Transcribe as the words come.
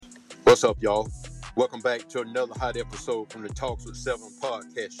What's up, y'all? Welcome back to another hot episode from the Talks with Seven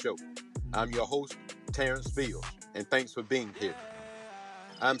podcast show. I'm your host, Terrence Fields, and thanks for being here.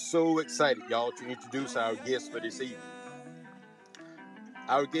 I'm so excited, y'all, to introduce our guest for this evening.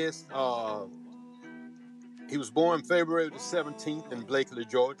 Our guest, he was born February the 17th in Blakely,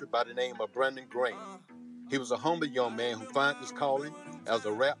 Georgia, by the name of Brandon Graham. He was a humble young man who found his calling as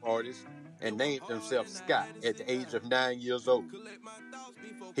a rap artist and named himself Scott at the age of 9 years old.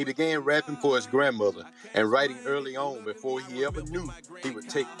 He began rapping for his grandmother and writing early on before he ever knew he would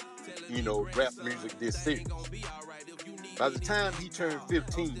take, rap music this serious. By the time he turned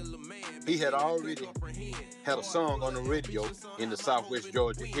 15, he had already had a song on the radio in the Southwest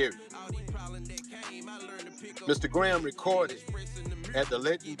Georgia area. Mr. Graham recorded at the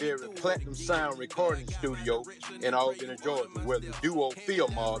legendary Platinum Sound Recording Studio in Albany, Georgia, where the duo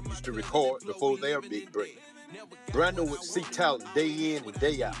Field Mob used to record before their big break. Brandon would see talent day in and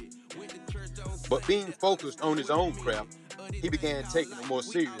day out. But being focused on his own craft, he began taking it more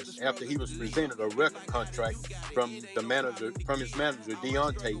serious after he was presented a record contract from his manager,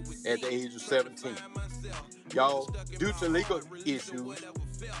 Deontay, at the age of 17. Y'all, due to legal issues,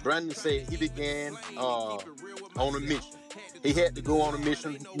 Brandon said he began on a mission. He had to go on a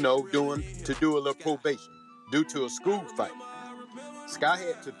mission, to do a little probation due to a school fight. Sky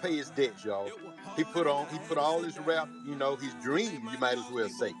had to pay his debts, y'all. He put all his rap, his dream, you might as well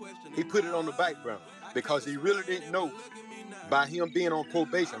say. He put it on the background because he really didn't know, by him being on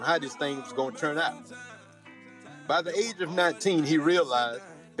probation, how this thing was going to turn out. By the age of 19, he realized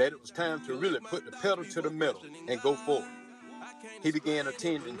that it was time to really put the pedal to the metal and go forward. He began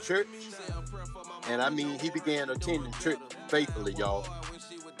attending church, and he began attending church faithfully, y'all.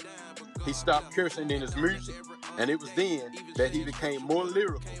 He stopped cursing in his music, and it was then that he became more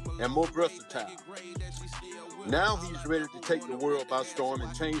lyrical and more versatile. Now he's ready to take the world by storm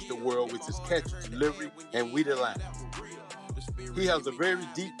and change the world with his catchy delivery and witty lines. He has a very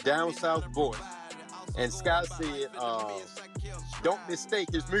deep down south voice, and Sky said, don't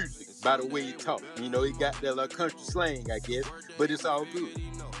mistake his music by the way he talks. He got that little country slang, I guess, but it's all good.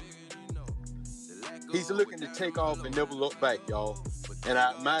 He's looking to take off and never look back, y'all, and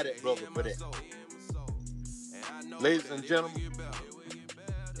I admire that brother for that. Ladies and gentlemen,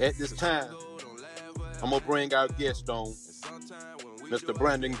 at this time, I'm going to bring our guest on, Mr.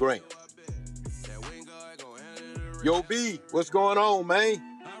 Brandon Graham. Yo, B, what's going on, man?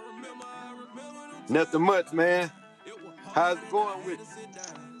 Nothing much, man. How's it going with you?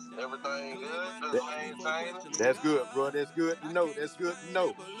 Everything good? Just maintaining? That's good, bro. That's good to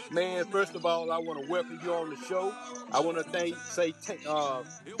know. Man, first of all, I want to welcome you on the show. I want to thank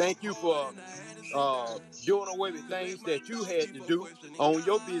you for doing away with things that you had to do on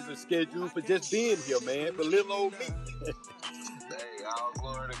your business schedule for just being here, man, for little old me. Hey, all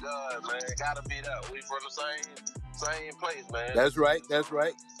glory to God, man. Gotta be that. We from the same place, man. That's right.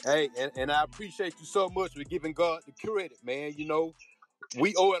 Hey, and I appreciate you so much for giving God the credit, man.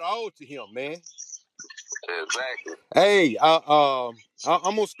 We owe it all to him, man. Exactly. Hey, I'm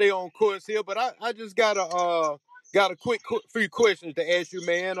gonna stay on course here, but I just got a quick few questions to ask you,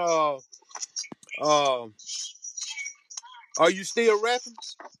 man. Are you still rapping?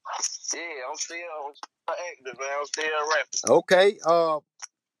 Yeah, I'm still active, man. I'm still rapping. Okay.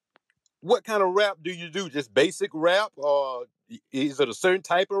 What kind of rap do you do? Just basic rap, or is it a certain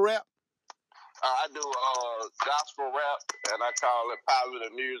type of rap? I do gospel rap, and I call it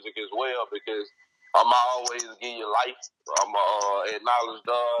positive music as well because I'm always give you life. I'm acknowledge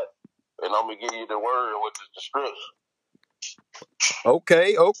God, and I'm gonna give you the word, which is the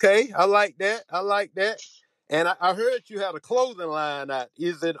Okay. scripture. I like that. And I heard you had a clothing line out.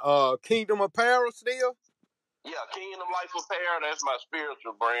 Is it Kingdom Apparel still? Yeah, Kingdom Life Apparel, that's my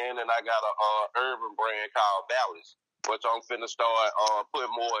spiritual brand, and I got a urban brand called Balance, which I'm finna start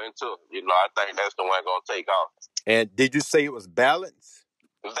putting more into. I think that's the one gonna take off. And did you say it was Balance?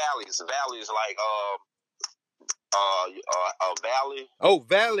 Valleys like a valley. Oh,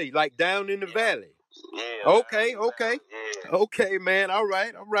 valley, like down in the valley. Yeah. Okay. Yeah. Okay, man. All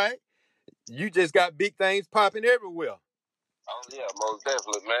right. You just got big things popping everywhere. Oh yeah, most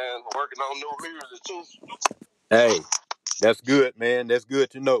definitely, man. Working on new music too. Hey, that's good, man. That's good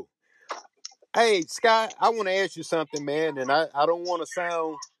to know. Hey, Sky, I want to ask you something, man, and I don't want to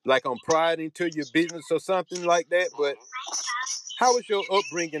sound like I'm prying into your business or something like that, but how was your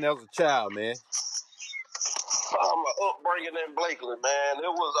upbringing as a child, man? My upbringing in Blakely, man.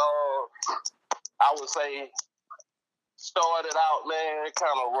 It was I would say started out, man,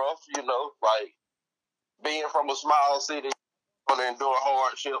 kind of rough, like being from a small city, but endure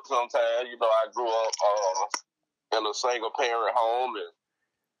hardship sometimes. I grew up in a single parent home, and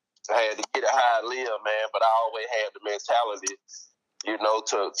had to get it how I live, man. But I always had the mentality,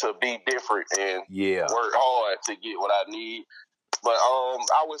 to be different and work hard to get what I need. But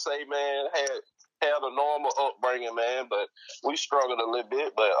I would say, man, had a normal upbringing, man. But we struggled a little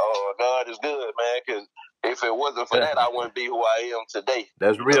bit. But God is good, man. Because if it wasn't for that, I wouldn't be who I am today.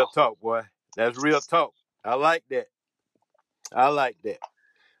 That's real talk, boy. That's real talk. I like that.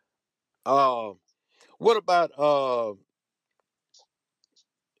 What about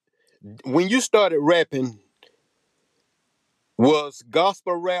when you started rapping? Was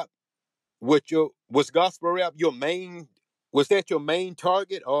gospel rap was gospel rap your main? Was that your main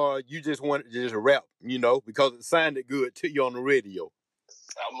target, or you just wanted to just rap? Because it sounded good to you on the radio.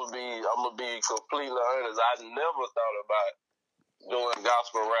 I'm gonna be completely honest. I never thought about doing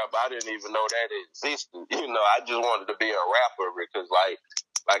gospel rap. I didn't even know that existed. I just wanted to be a rapper because,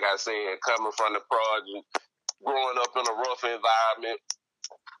 like I said, coming from the project, growing up in a rough environment,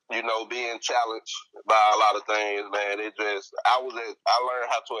 being challenged by a lot of things, man. I learned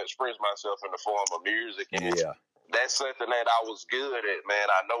how to express myself in the form of music, and that's something that I was good at, man.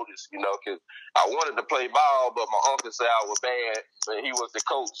 I noticed, because I wanted to play ball, but my uncle said I was bad, and he was the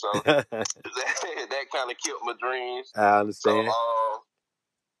coach, so that kind of killed my dreams. I understand. So,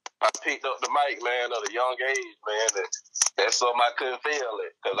 I picked up the mic, man, at a young age, man, and that's something I couldn't fail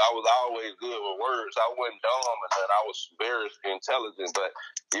at because I was always good with words. I wasn't dumb and I was very intelligent, but,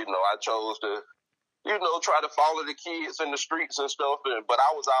 I chose to, try to follow the kids in the streets and stuff, but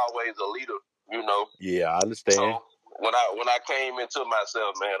I was always a leader, Yeah, I understand. So when I came into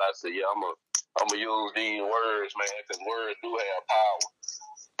myself, man, I said, yeah, I'm gonna use these words, man, because words do have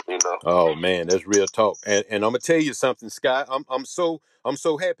power. Oh man, that's real talk. And I'm gonna tell you something, Sky. I'm so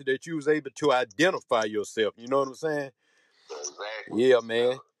happy that you was able to identify yourself. You know what I'm saying? Exactly. Yeah,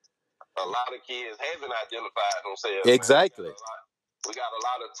 man. A lot of kids haven't identified themselves. Exactly. Man. We got a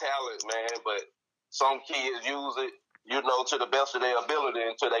lot of talent, man, but some kids use it, to the best of their ability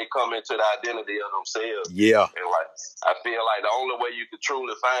until they come into the identity of themselves. Yeah. And I feel like the only way you can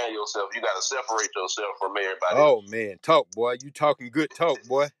truly find yourself, you got to separate yourself from everybody else. Oh man, talk, boy. You talking good talk,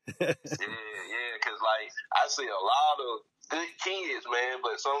 boy. Yeah, because I see a lot of good kids, man,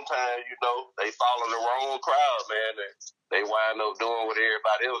 but sometimes, they fall in the wrong crowd, man, and they wind up doing what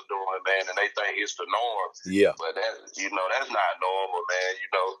everybody else doing, man, and they think it's the norm. Yeah. But that's not normal, man,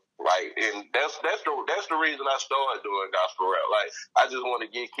 and that's the reason I started doing gospel rap. I just want to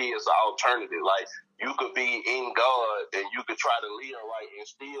give kids an alternative. You could be in God and you could try to live right and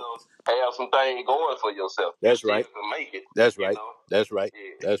still have some things going for yourself. That's right. To make it. That's right. That's right.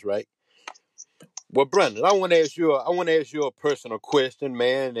 Yeah. That's right. Well, Brandon, I want to ask you a personal question,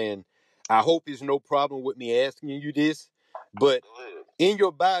 man, and I hope it's no problem with me asking you this. But in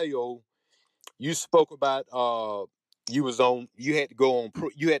your bio, you spoke about you had to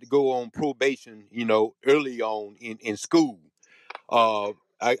go on probation, early on in school.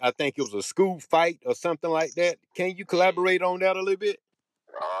 I think it was a school fight or something like that. Can you collaborate on that a little bit?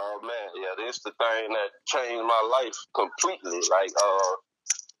 Oh man, yeah, this the thing that changed my life completely.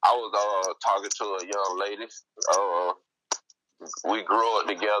 I was talking to a young lady. We grew up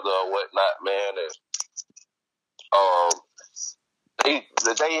together or whatnot, man, and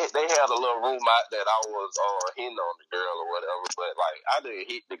they had a little room out that I was hitting on the girl or whatever, but I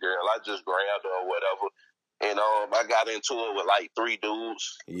didn't hit the girl. I just grabbed her or whatever, and I got into it with 3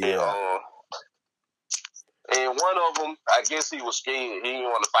 dudes. Yeah. And one of them, I guess he was scared. He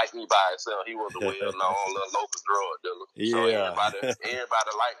didn't want to fight me by himself. He was a well-known little local drug dealer. Yeah. So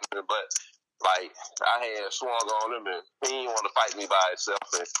everybody liked him. But, I had swung on him, and he didn't want to fight me by himself.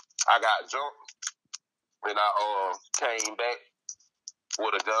 And I got jumped, and I came back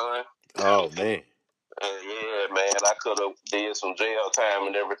with a gun. Oh, man. And, yeah, man, I could have did some jail time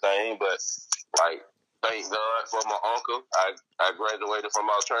and everything. But, thank God for my uncle. I graduated from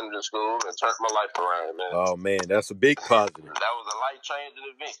alternative school and turned my life around, man. Oh, man, that's a big positive. That was a life-changing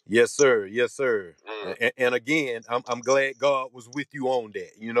event. Yes, sir. Yes, sir. Yeah. And again, I'm glad God was with you on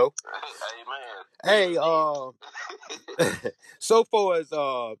that, Amen. Hey, so far as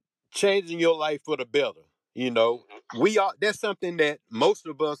changing your life for the better, that's something that most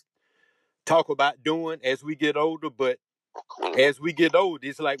of us talk about doing as we get older, but as we get older,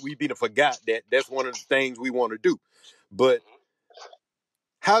 it's like we forgot that that's one of the things we want to do. But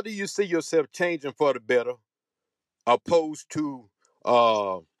how do you see yourself changing for the better, opposed to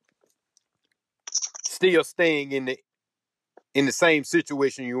still staying in the same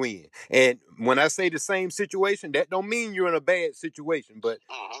situation you're in? And when I say the same situation, that don't mean you're in a bad situation, but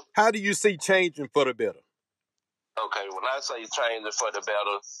how do you see changing for the better? Okay, when I say changing for the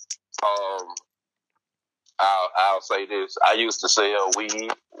better, I'll say this. I used to sell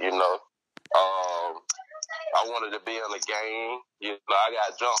weed, in a game. You know, I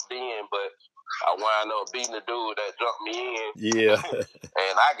got jumped in, but I wound up beating the dude that jumped me in. Yeah.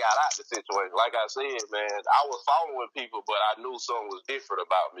 And I got out the situation. Like I said, man, I was following people, but I knew something was different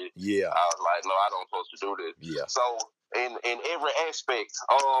about me. Yeah. I was like, no, I don't supposed to do this. Yeah. So in every aspect,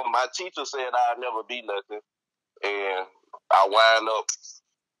 my teacher said I'd never be nothing. And I wound up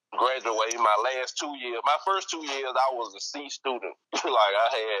graduating my last 2 years. My first 2 years, I was a C student. Like, I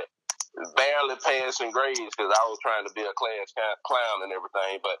had barely passing grades because I was trying to be a class clown and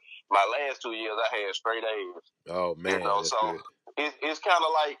everything. But my last 2 years, I had straight A's. Oh, man. You know, so it's kind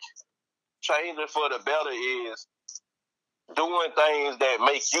of like changing for the better is doing things that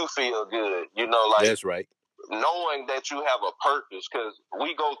make you feel good. You know, like that's right. Knowing that you have a purpose, because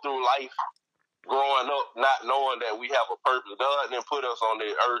we go through life growing up not knowing that we have a purpose. God didn't put us on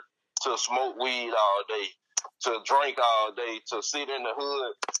the earth to smoke weed all day, to drink all day, to sit in the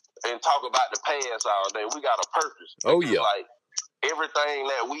hood and talk about the past all day. We got a purpose. Oh, yeah. Like, everything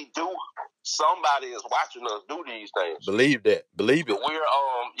that we do, somebody is watching us do these things. Believe that. Believe it.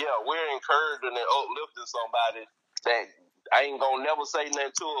 We're encouraging and uplifting somebody that ain't gonna never say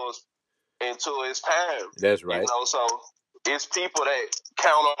nothing to us until it's time. That's right. You know, so it's people that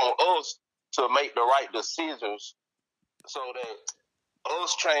count on us to make the right decisions so that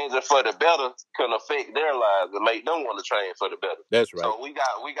us changing for the better can affect their lives and make them want to change for the better. That's right. So we got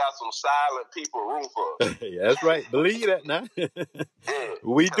some silent people room for us. Yeah, that's right. Believe that now. Yeah,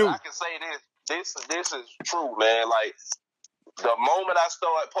 we do. I can say this is true, man. Like, the moment I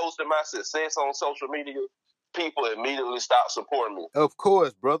started posting my success on social media, people immediately stop supporting me. Of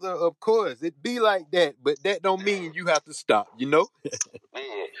course, brother. Of course. It be like that, but that don't mean you have to stop, you know?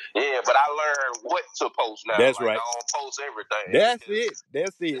 Yeah, but I learned what to post now. That's right. I don't post everything. That's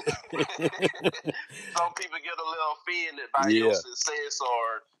it. Some people get a little offended by your success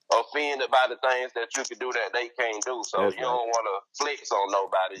or offended by the things that you can do that they can't do. So you don't want to flex on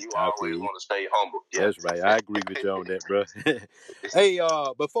nobody. You always want to stay humble. Yeah. That's right. I agree with you on that, bro. Hey,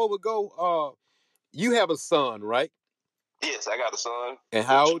 before we go, you have a son, right? Yes, I got a son. And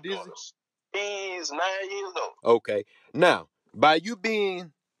how old is he? He's 9 years old. Okay. Now, by you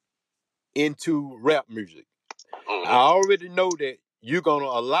being into rap music, I already know that you're going to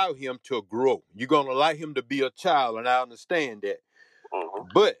allow him to grow. You're going to allow him to be a child, and I understand that.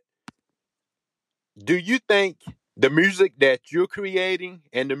 But do you think the music that you're creating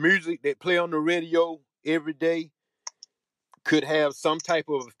and the music that play on the radio every day could have some type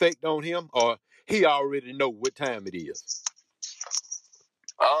of effect on him, or he already know what time it is?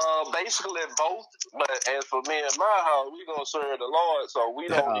 Basically both. But as for me and my house, we gonna serve the Lord, so we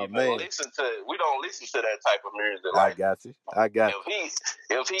don't listen to that type of music. Like, I got you.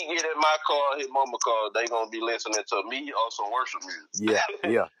 If he get in my car, his mama car, they gonna be listening to me or some worship music.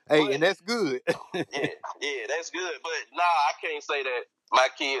 Yeah. Hey, but, and that's good. yeah, that's good. But I can't say that my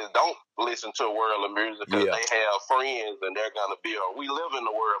kids don't listen to a world of music because they have friends and they're gonna be. We live in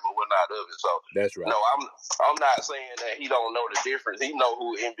the world, but we're not of it. So that's right. No, I'm not saying that he don't know the difference. He know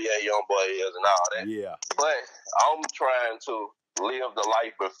who NBA YoungBoy is and all that. Yeah. But I'm trying to live the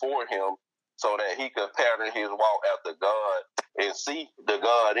life before him so that he could pattern his walk after God and see the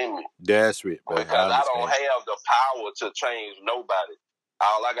God in me. That's it, man. Because I don't have the power to change nobody.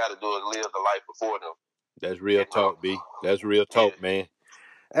 All I got to do is live the life before them. That's real talk, B. That's real talk, man.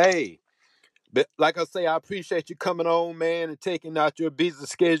 Hey, but like I say, I appreciate you coming on, man, and taking out your busy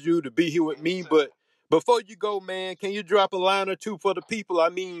schedule to be here with me. But before you go, man, can you drop a line or two for the people? I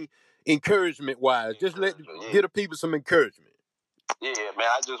mean, encouragement-wise. Just get the people some encouragement. Yeah, man,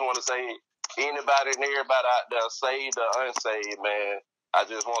 I just want to say, anybody and everybody out there, saved or unsaved, man, I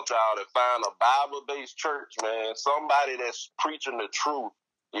just want y'all to find a Bible-based church, man, somebody that's preaching the truth.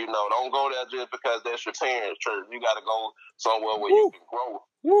 You know, don't go there just because that's your parents' church. You got to go somewhere where you can grow.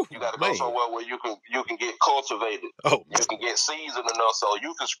 You got to go somewhere where you can get cultivated. You can get seasoned enough so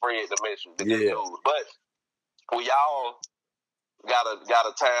you can spread the message, the good news. But we all got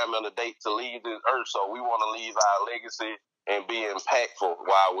a time and a date to leave this earth, so we want to leave our legacy and be impactful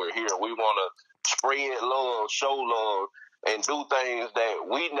while we're here. We want to spread love, show love, and do things that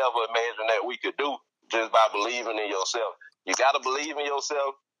we never imagined that we could do just by believing in yourself. You got to believe in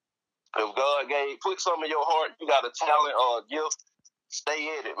yourself. If God put something in your heart, you got a talent or a gift, stay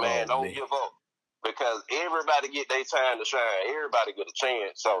at it, man. Don't give up. Because everybody get their time to shine. Everybody get a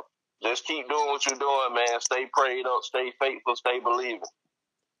chance. So just keep doing what you're doing, man. Stay prayed up, stay faithful, stay believing.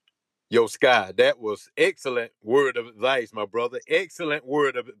 Yo, Sky, that was excellent word of advice, my brother. Excellent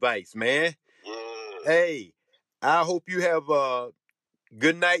word of advice, man. Yeah. Hey, I hope you have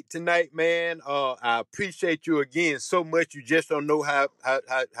good night tonight, man. I appreciate you again so much. You just don't know how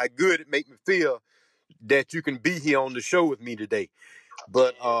good it make me feel that you can be here on the show with me today.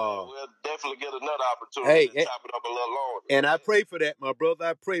 But we'll definitely get another opportunity to chop it up a little longer. And I pray for that, my brother.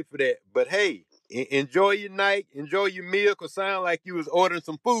 I pray for that. But hey, enjoy your night, enjoy your meal. Cause sound like you was ordering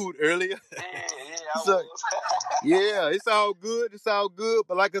some food earlier. I was. Yeah, it's all good. It's all good.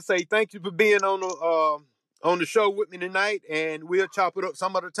 But like I say, thank you for being on the show with me tonight, and we'll chop it up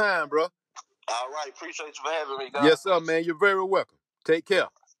some other time, bro. All right, appreciate you for having me, guys. Yes, sir, man. You're very welcome. Take care.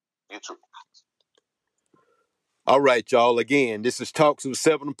 You too. All right, y'all. Again, this is Talks with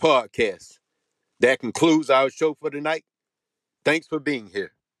Seven podcast. That concludes our show for tonight. Thanks for being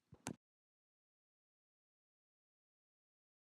here.